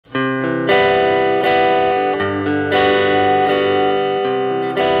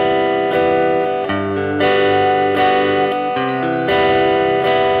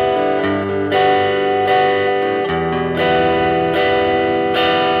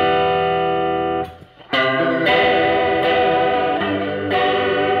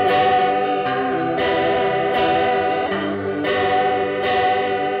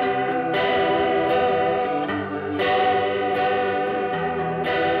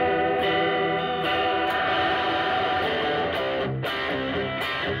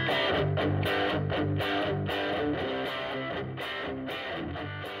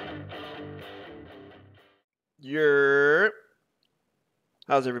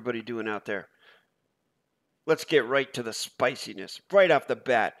How's everybody doing out there? Let's get right to the spiciness. Right off the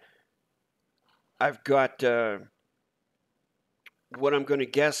bat, I've got what I'm going to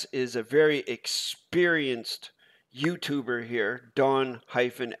guess is a very experienced YouTuber here,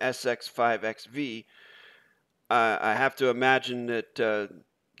 Don-SX5XV. I have to imagine that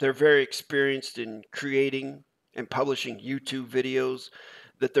they're very experienced in creating and publishing YouTube videos,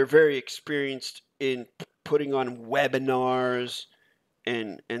 that they're very experienced in putting on webinars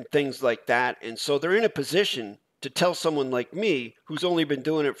and things like that. And so they're in a position to tell someone like me, who's only been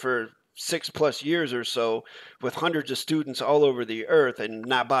doing it for 6+ years or so, with hundreds of students all over the earth and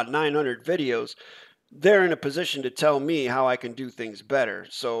about 900 videos, they're in a position to tell me how I can do things better.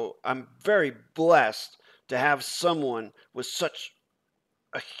 So I'm very blessed to have someone with such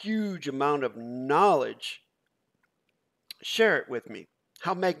a huge amount of knowledge share it with me.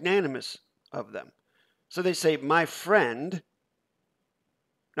 How magnanimous of them. So they say, my friend.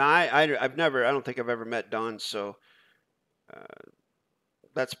 Now, I don't think I've ever met Don, so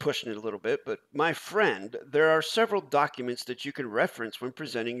that's pushing it a little bit. But my friend, there are several documents that you can reference when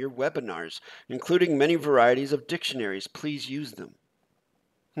presenting your webinars, including many varieties of dictionaries. Please use them.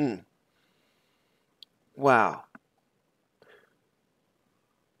 Wow.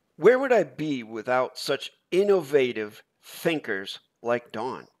 Where would I be without such innovative thinkers like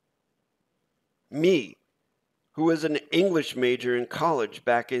Don? Me, who was an English major in college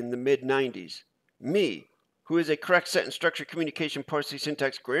back in the mid-90s. Me, who is a correct sentence structure, communication, PARSE,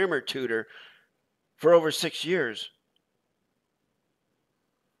 syntax, grammar tutor for over 6 years.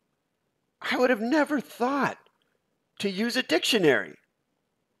 I would have never thought to use a dictionary.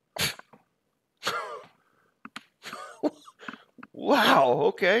 Wow,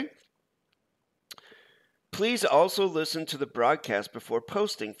 okay. Please also listen to the broadcast before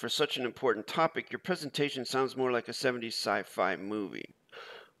posting. For such an important topic, your presentation sounds more like a 70s sci-fi movie.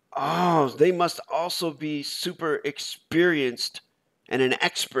 Oh, they must also be super experienced and an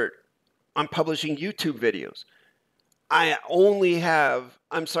expert on publishing YouTube videos.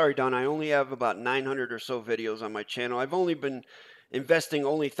 I'm sorry, Don, I only have about 900 or so videos on my channel. I've only been investing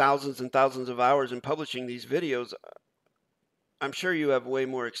thousands and thousands of hours in publishing these videos. I'm sure you have way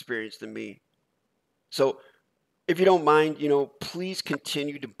more experience than me. So if you don't mind, please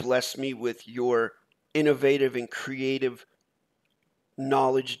continue to bless me with your innovative and creative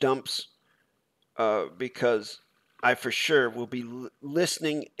knowledge dumps, because I for sure will be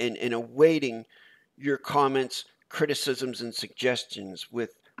listening and awaiting your comments, criticisms, and suggestions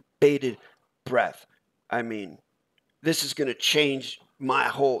with bated breath. I mean, this is going to change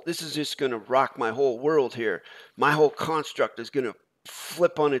this is just going to rock my whole world here. My whole construct is going to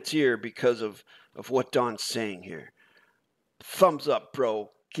flip on its ear because of what Don's saying here. Thumbs up,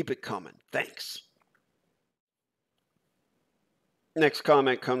 bro. Keep it coming. Thanks. Next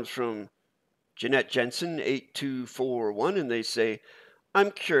comment comes from Jeanette Jensen, 8241, and they say,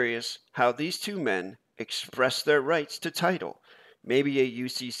 I'm curious how these two men express their rights to title. Maybe a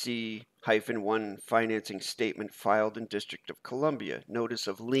UCC-1 financing statement filed in District of Columbia, notice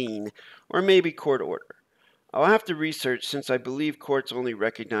of lien, or maybe court order. I'll have to research since I believe courts only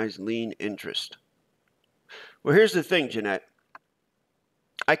recognize lien interest. Well, here's the thing, Jeanette.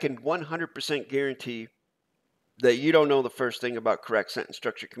 I can 100% guarantee that you don't know the first thing about correct sentence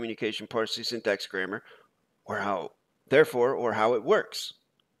structure, communication, PARSE, syntax, grammar, or how it works.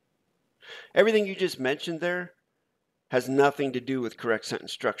 Everything you just mentioned there has nothing to do with correct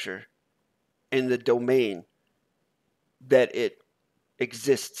sentence structure in the domain that it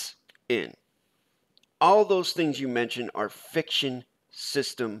exists in. All those things you mentioned are fiction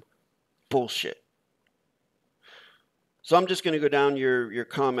system bullshit. So I'm just going to go down your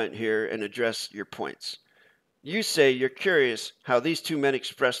comment here and address your points. You say you're curious how these two men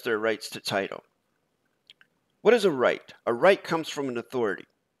express their rights to title. What is a right? A right comes from an authority.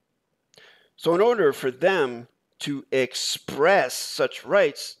 So in order for them to express such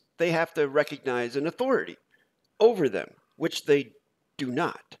rights, they have to recognize an authority over them, which they do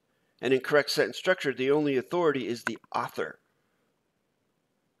not. And in correct sentence structure, the only authority is the author.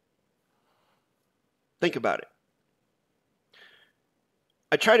 Think about it.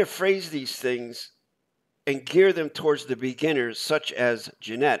 I try to phrase these things and gear them towards the beginners, such as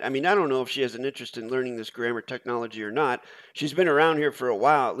Jeanette. I mean, I don't know if she has an interest in learning this grammar technology or not. She's been around here for a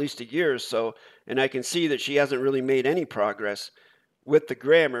while, at least a year or so, and I can see that she hasn't really made any progress with the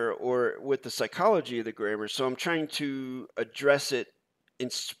grammar or with the psychology of the grammar. So I'm trying to address it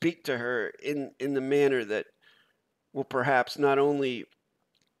and speak to her in the manner that will perhaps not only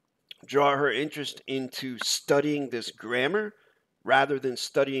draw her interest into studying this grammar rather than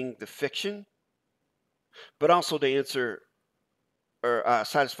studying the fiction, but also to answer or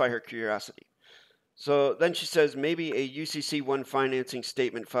satisfy her curiosity. So then she says maybe a UCC-1 financing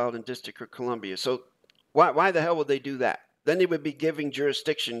statement filed in District of Columbia. So why the hell would they do that? Then they would be giving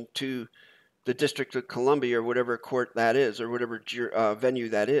jurisdiction to the District of Columbia or whatever court that is or whatever venue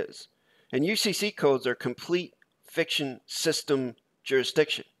that is. And UCC codes are complete fiction system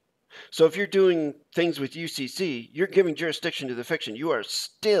jurisdiction. So if you're doing things with UCC, you're giving jurisdiction to the fiction. You are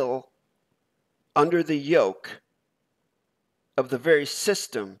still under the yoke of the very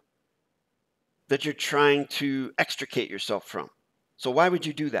system that you're trying to extricate yourself from. So why would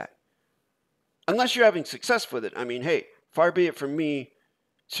you do that? Unless you're having success with it. I mean, hey, far be it from me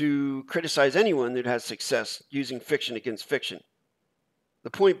to criticize anyone that has success using fiction against fiction. The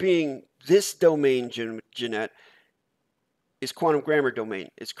point being, this domain, Jeanette, is quantum grammar domain.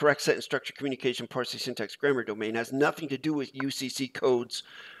 It's correct sentence structure, communication, parsing, syntax, grammar domain. It has nothing to do with UCC codes,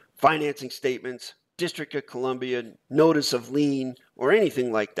 financing statements, District of Columbia, notice of lien, or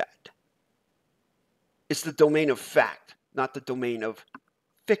anything like that. It's the domain of fact, not the domain of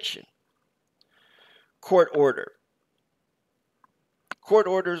fiction. Court order. Court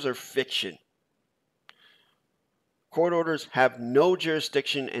orders are fiction. Court orders have no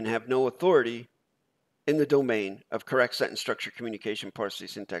jurisdiction and have no authority in the domain of correct sentence structure, communication, parsing,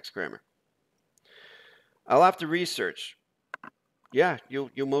 syntax, grammar. I'll have to research. Yeah,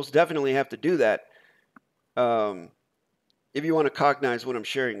 you'll most definitely have to do that if you want to cognize what I'm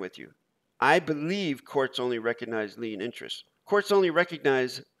sharing with you. I believe courts only recognize lien interest. Courts only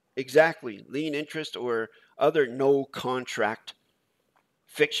recognize exactly lien interest or other no contract,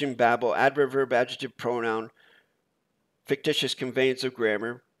 fiction, babble, adverb, verb, adjective, pronoun, fictitious conveyance of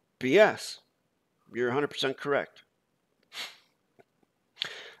grammar, BS. You're 100% correct.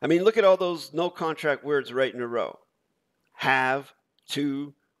 I mean, look at all those no contract words right in a row. Have,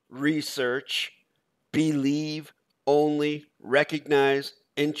 to, research, believe, only, recognize,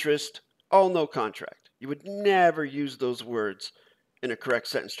 interest, all no contract. You would never use those words in a correct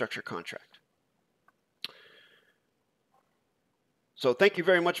sentence structure contract. So thank you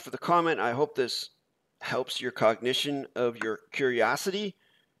very much for the comment. I hope this helps your cognition of your curiosity.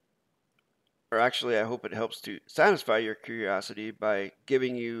 Or actually, I hope it helps to satisfy your curiosity by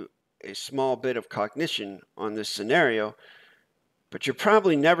giving you a small bit of cognition on this scenario. But you're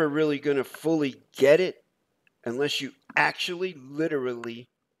probably never really going to fully get it unless you actually, literally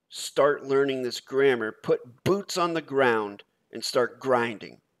start learning this grammar, put boots on the ground, and start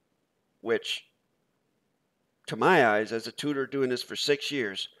grinding. Which, to my eyes, as a tutor doing this for 6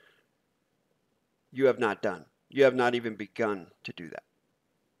 years, you have not done. You have not even begun to do that.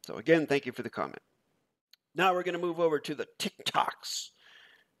 So again, thank you for the comment. Now we're going to move over to the TikToks.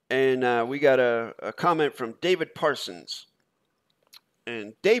 And we got a comment from David Parsons.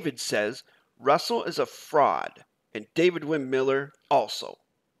 And David says, Russell is a fraud. And David-WYNN Miller also.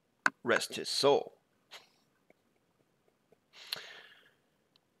 Rest his soul.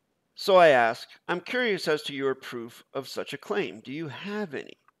 So I ask, I'm curious as to your proof of such a claim. Do you have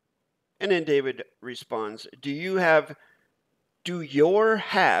any? And then David responds, do you have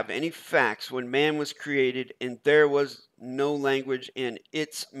any facts when man was created and there was no language and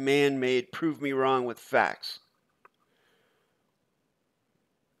it's man-made? Prove me wrong with facts.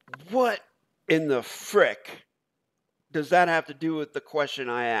 What in the frick does that have to do with the question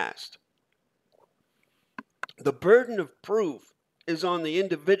I asked? The burden of proof is on the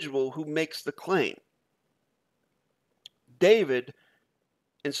individual who makes the claim. David,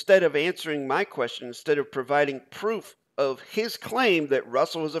 instead of answering my question, instead of providing proof of his claim that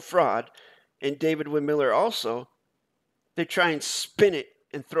Russell is a fraud and David-WYNN Miller also, they try and spin it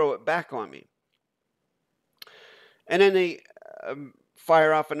and throw it back on me. And then they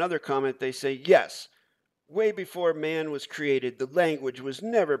fire off another comment. They say, yes, way before man was created, the language was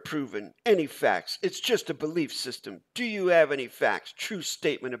never proven. Any facts? It's just a belief system. Do you have any facts? True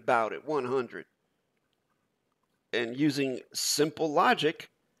statement about it, 100. And using simple logic,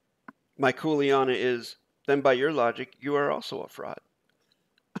 my Kuleana is, then by your logic, you are also a fraud.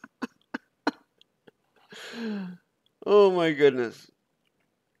 Oh my goodness.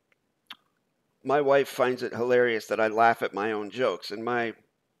 My wife finds it hilarious that I laugh at my own jokes, and my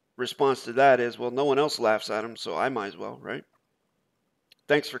response to that is, well, no one else laughs at them, so I might as well, right?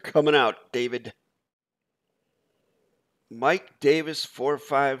 Thanks for coming out, David. Mike Davis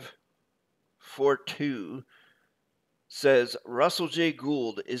 4542 says Russell J.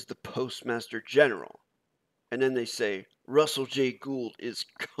 Gould is the Postmaster General. And then they say, Russell J. Gould is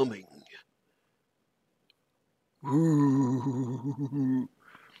coming. Ooh.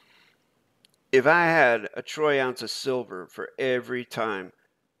 If I had a troy ounce of silver for every time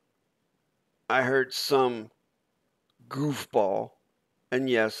I heard some goofball And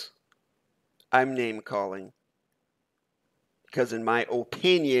yes, I'm name calling. Because in my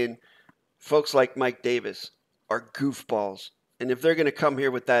opinion, folks like Mike Davis are goofballs. And if they're going to come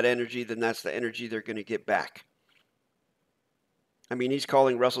here with that energy, then that's the energy they're going to get back. I mean, he's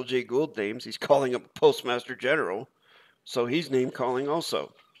calling Russell J. Gould names. He's calling him Postmaster General. So he's name calling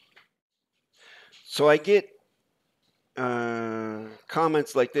also. So I get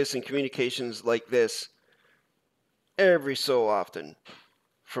comments like this and communications like this every so often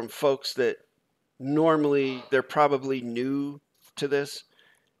from folks that normally they're probably new to this,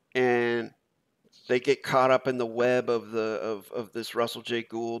 and they get caught up in the web of this Russell J.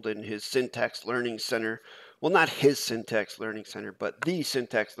 Gould and his Syntax Learning Center. Well, not his Syntax Learning Center, but the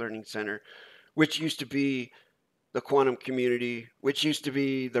Syntax Learning Center, which used to be the Quantum Community, which used to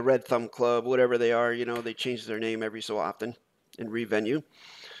be the Red Thumb Club, whatever they are. You know, they change their name every so often and revenue.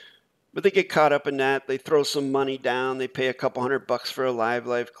 But they get caught up in that. They throw some money down. They pay a couple $100 for a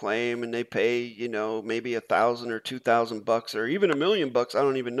live claim, and they pay, you know, maybe $1,000 or $2,000 or even $1 million. I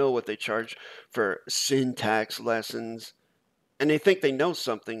don't even know what they charge for syntax lessons. And they think they know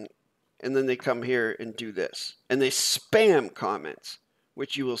something, and then they come here and do this. And they spam comments,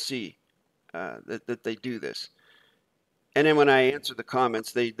 which you will see that they do this. And then when I answer the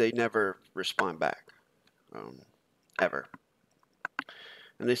comments, they never respond back, ever.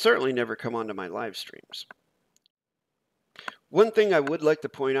 And they certainly never come onto my live streams. One thing I would like to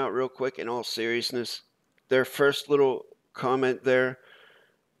point out real quick, in all seriousness, their first little comment there,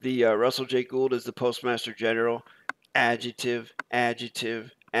 the Russell J. Gould is the Postmaster General, adjective,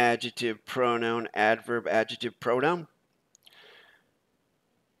 adjective, adjective, pronoun, adverb, adjective, pronoun.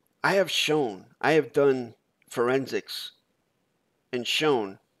 I have done forensics and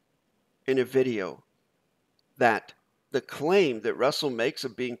shown in a video that the claim that Russell makes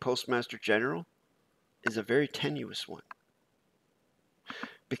of being Postmaster General is a very tenuous one.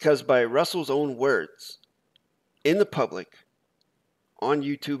 Because by Russell's own words, in the public, on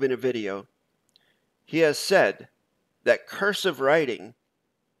YouTube in a video, he has said that cursive writing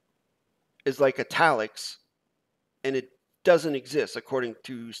is like italics, and it doesn't exist according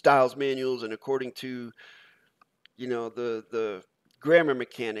to styles manuals and according to, you know, the grammar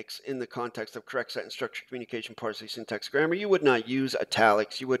mechanics in the context of correct sentence structure, communication, parsing, syntax, grammar. You would not use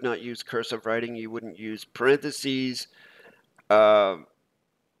italics. You would not use cursive writing. You wouldn't use parentheses,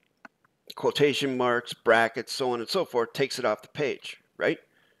 quotation marks, brackets, so on and so forth. Takes it off the page, right?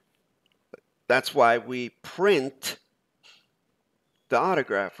 That's why we print the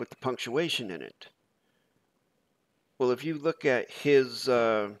autograph with the punctuation in it. Well, if you look at his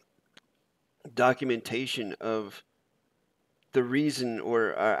documentation of the reason,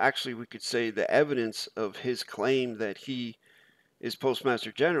 or actually we could say the evidence of his claim that he is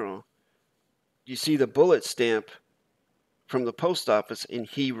Postmaster General, you see the bullet stamp from the post office, and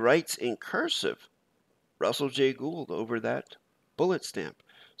he writes in cursive Russell J. Gould over that bullet stamp,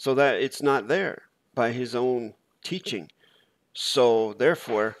 so that it's not there by his own teaching. So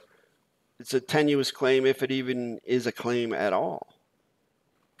therefore, it's a tenuous claim, if it even is a claim at all.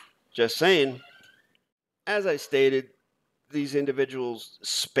 Just saying. As I stated, these individuals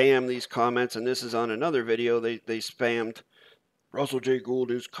spam these comments, and this is on another video. They spammed, Russell J.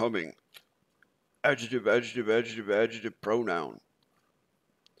 Gould is coming. Adjective, adjective, adjective, adjective, pronoun.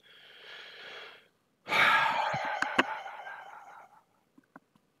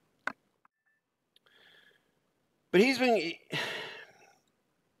 But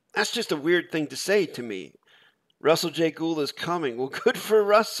that's just a weird thing to say to me. Russell J. Gould is coming. Well, good for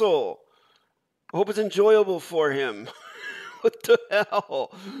Russell. I hope it's enjoyable for him. What the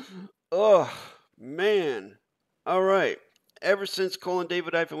hell? Oh, man. All right. Ever since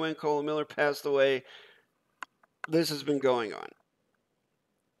DAVID-WYNN, Miller passed away, this has been going on.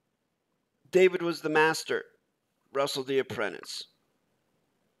 David was the master, Russell the apprentice.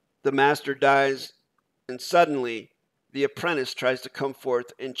 The master dies, and suddenly the apprentice tries to come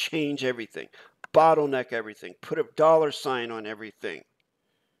forth and change everything, bottleneck everything, put a $sign on everything,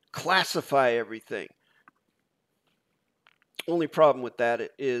 classify everything. Only problem with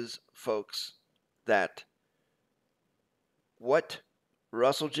that is, folks, that what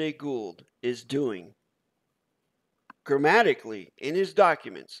Russell J. Gould is doing grammatically in his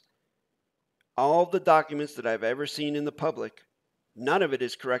documents, all the documents that I've ever seen in the public, none of it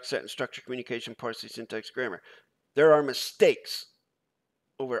is correct sentence structure, communication, parsing, syntax, grammar. There are mistakes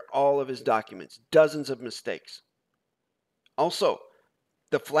over all of his documents, dozens of mistakes. Also,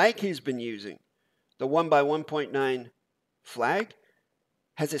 the flag he's been using, the 1x1.9 flag,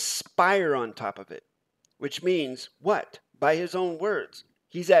 has a spire on top of it, which means what? By his own words,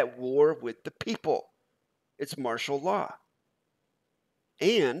 he's at war with the people. It's martial law.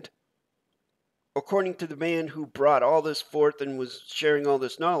 And according to the man who brought all this forth and was sharing all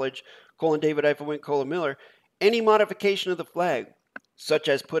this knowledge, :David-WYNN: Miller, any modification of the flag, such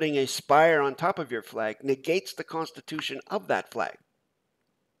as putting a spire on top of your flag, negates the constitution of that flag.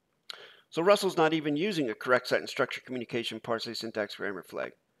 So Russell's not even using a correct sentence structure, communication, parse, syntax, grammar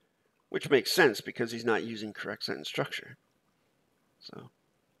flag, which makes sense because he's not using correct sentence structure. So,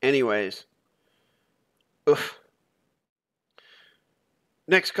 anyways, oof.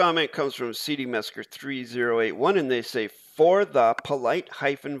 Next comment comes from CD Mesker 3081, and they say, for the polite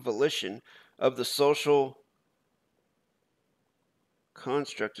volition of the social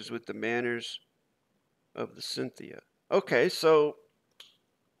construct is with the manners of the Cynthia. Okay, so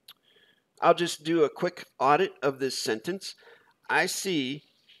I'll just do a quick audit of this sentence. I see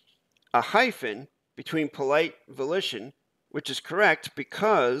a hyphen between polite volition, which is correct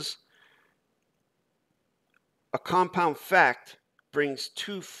because a compound fact brings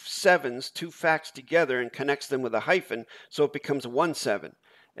two facts together and connects them with a hyphen, so it becomes 1-7.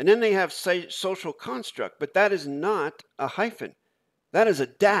 And then they have social construct, but that is not a hyphen. That is a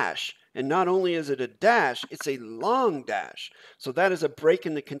dash. And not only is it a dash, it's a long dash. So that is a break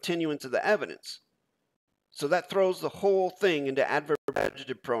in the continuance of the evidence. So that throws the whole thing into adverb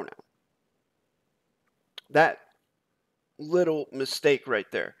adjective pronoun. That little mistake right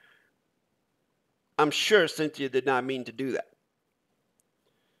there. I'm sure Cynthia did not mean to do that.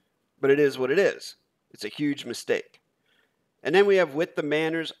 But it is what it is. It's a huge mistake. And then we have with the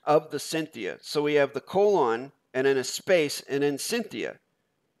manners of the Cynthia. So we have the colon and then a space and then Cynthia.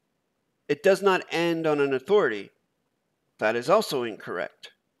 It does not end on an authority. That is also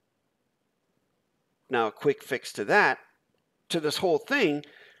incorrect. Now, a quick fix to that, to this whole thing,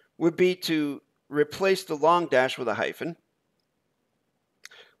 would be to replace the long dash with a hyphen,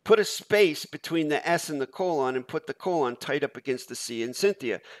 put a space between the S and the colon, and put the colon tight up against the C in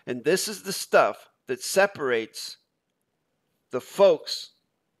Cynthia. And this is the stuff that separates the folks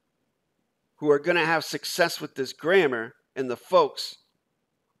who are going to have success with this grammar and the folks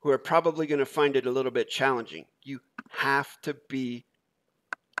who are probably going to find it a little bit challenging. You have to be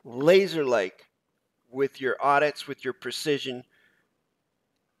laser-like with your audits, with your precision.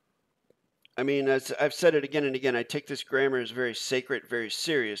 I mean, as I've said it again and again, I take this grammar as very sacred, very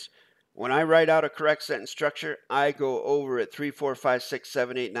serious. When I write out a correct sentence structure, I go over it 3, 4, 5, 6,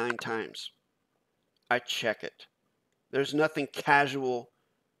 7, 8, 9 times. I check it. There's nothing casual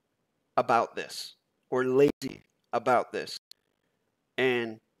about this or lazy about this.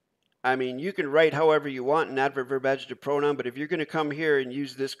 And I mean, you can write however you want an adverb, verb, adjective, pronoun, but if you're going to come here and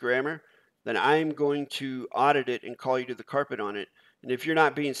use this grammar, then I'm going to audit it and call you to the carpet on it. And if you're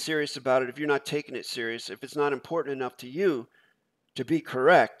not being serious about it, if you're not taking it serious, if it's not important enough to you to be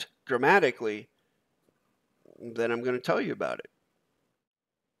correct grammatically, then I'm going to tell you about it.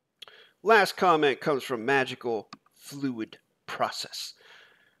 Last comment comes from Magical Fluid Process,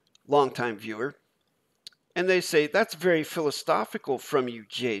 longtime viewer. And they say, that's very philosophical from you,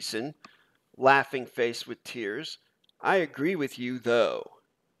 Jason. Laughing face with tears. I agree with you, though.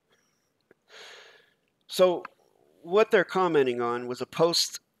 So what they're commenting on was a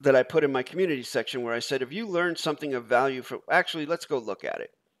post that I put in my community section where I said, if you learn something of value from... Actually, let's go look at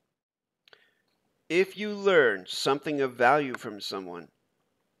it. If you learn something of value from someone,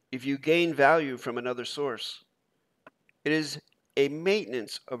 if you gain value from another source, it is a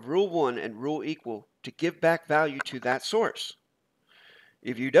maintenance of Rule 1 and Rule Equal to give back value to that source.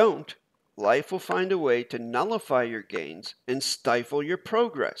 If you don't, life will find a way to nullify your gains and stifle your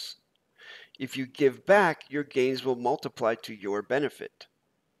progress. If you give back, your gains will multiply to your benefit.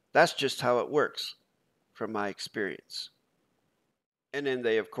 That's just how it works, from my experience. And then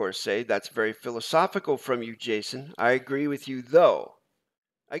they, of course, say, that's very philosophical from you, Jason. I agree with you, though.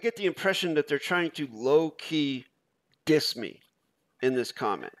 I get the impression that they're trying to low-key diss me in this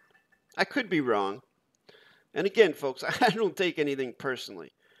comment. I could be wrong. And again, folks, I don't take anything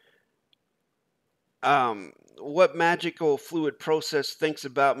personally. What Magical Fluid Process thinks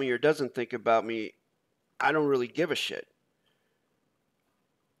about me or doesn't think about me, I don't really give a shit.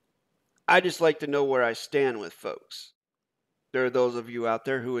 I just like to know where I stand with folks. There are those of you out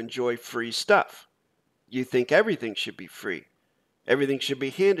there who enjoy free stuff. You think everything should be free. Everything should be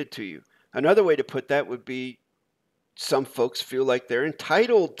handed to you. Another way to put that would be some folks feel like they're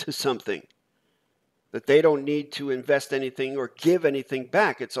entitled to something, that they don't need to invest anything or give anything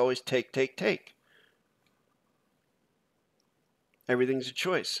back. It's always take, take, take. Everything's a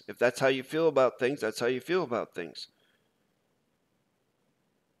choice. If that's how you feel about things, that's how you feel about things.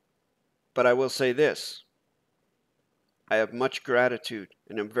 But I will say this. I have much gratitude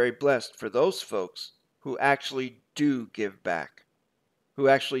and I'm very blessed for those folks who actually do give back. who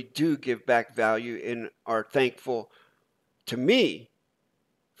actually do give back value and are thankful to me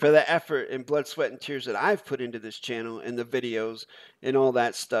for the effort and blood, sweat, and tears that I've put into this channel and the videos and all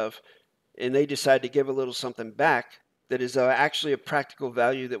that stuff. And they decide to give a little something back that is actually a practical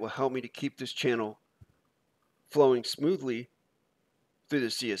value that will help me to keep this channel flowing smoothly through the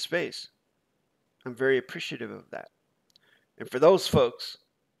sea of space. I'm very appreciative of that. And for those folks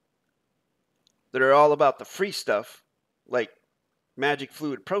that are all about the free stuff, like magic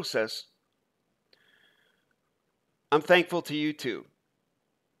fluid process, I'm thankful to you too,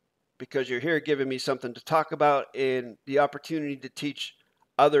 because you're here giving me something to talk about and the opportunity to teach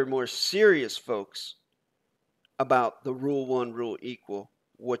other more serious folks about the Rule 1 Rule Equal.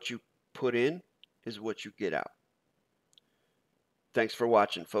 What you put in is what you get out. Thanks for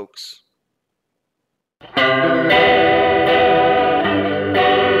watching, folks.